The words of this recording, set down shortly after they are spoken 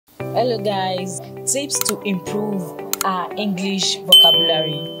Hello guys, tips to improve our English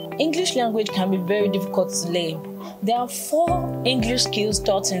vocabulary. English language can be very difficult to learn. There are 4 English skills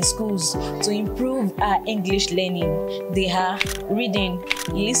taught in schools to improve our English learning. They are reading,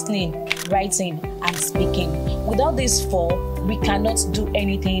 listening, writing, and speaking. Without these 4, we cannot do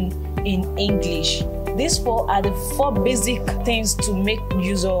anything in English. These 4 are the 4 basic things to make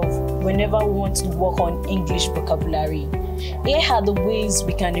use of whenever we want to work on English vocabulary. Here are the ways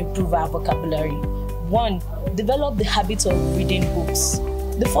we can improve our vocabulary. 1. Develop the habit of reading books.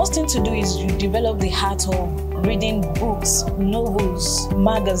 The first thing to do is you develop the habit of reading books, novels,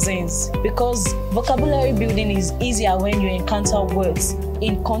 magazines, because vocabulary building is easier when you encounter words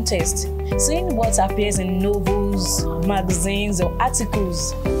in context. Seeing what appears in novels, magazines, or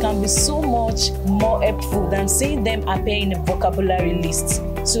articles can be so much more helpful than seeing them appear in a vocabulary list.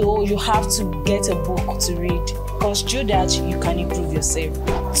 So you have to get a book to read, because through that you can improve yourself.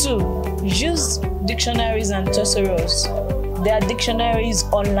 2. Use dictionaries and thesaurus. There are dictionaries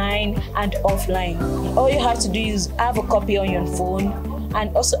online and offline. All you have to do is have a copy on your phone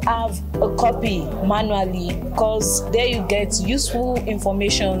and also have a copy manually, because there you get useful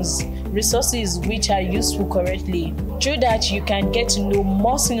informations, resources which are useful correctly. Through that you can get to know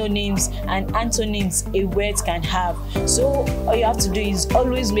more synonyms and antonyms a word can have. So all you have to do is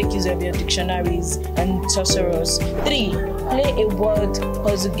always make use of your dictionaries and thesaurus. 3. Play a word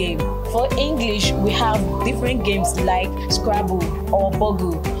puzzle game. For English, we have different games like Scrabble or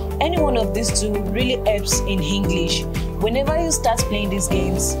Boggle. Any one of these 2 really helps in English. Whenever you start playing these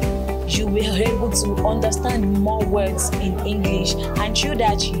games, you will be able to understand more words in English, and through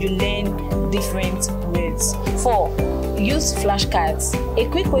that you learn different words. 4. Use flashcards. A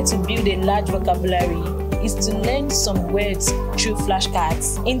quick way to build a large vocabulary is to learn some words through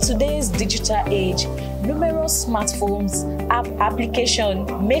flashcards. In today's digital age, numerous smartphones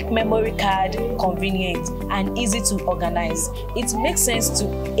applications make memory card convenient and easy to organize. It makes sense to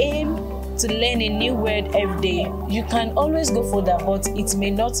aim to learn a new word every day. You can always go further, but it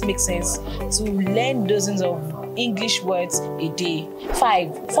may not make sense to learn dozens of English words a day.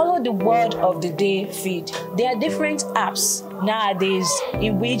 5. Follow the word of the day feed. There are different apps nowadays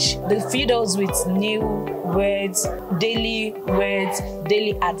in which they feed us with new words, daily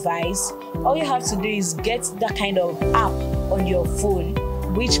advice. All you have to do is get that kind of app on your phone,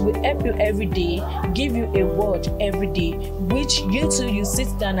 which will help you every day, give you a word every day, which you sit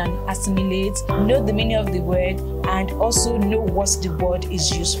down and assimilate, know the meaning of the word, and also know what the word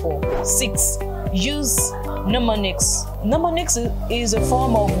is used for. 6. Use mnemonics. Mnemonics is a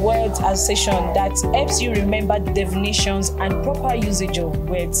form of word association that helps you remember the definitions and proper usage of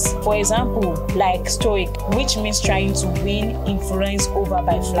words. For example, like stoic, which means trying to win influence over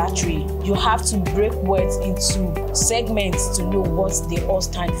by flattery. You have to break words into segments to know what they all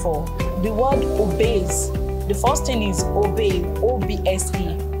stand for. The word obeys. The first thing is obey,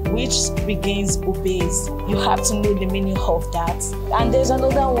 O-B-S-E, which begins obeys. You have to know the meaning of that. And there's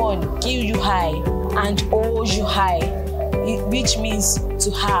another one, give you high, and hold you high, which means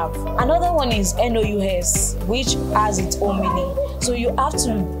to have. Another one is nous, which has its own meaning. So you have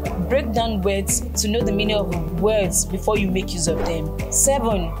to break down words to know the meaning of words before you make use of them.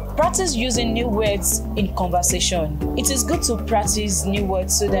 7. Practice using new words in conversation. It is good to practice new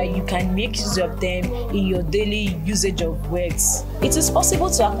words so that you can make use of them in your daily usage of words. It is possible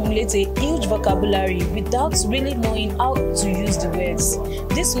to accumulate a huge vocabulary without really knowing how to use the words.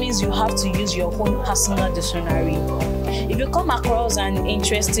 This means you have to use your own personal dictionary. If you come across an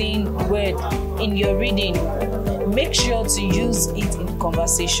interesting word in your reading, make sure to use it in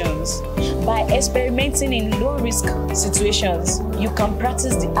conversations. By experimenting in low-risk situations, you can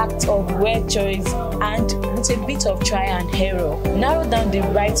practice the act of word choice and, with a bit of trial and error, narrow down the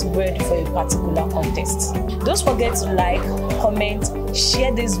right word for a particular context. Don't forget to like, comment,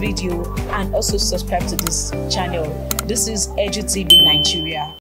 share this video, and also subscribe to this channel. This is Edu TV Nigeria.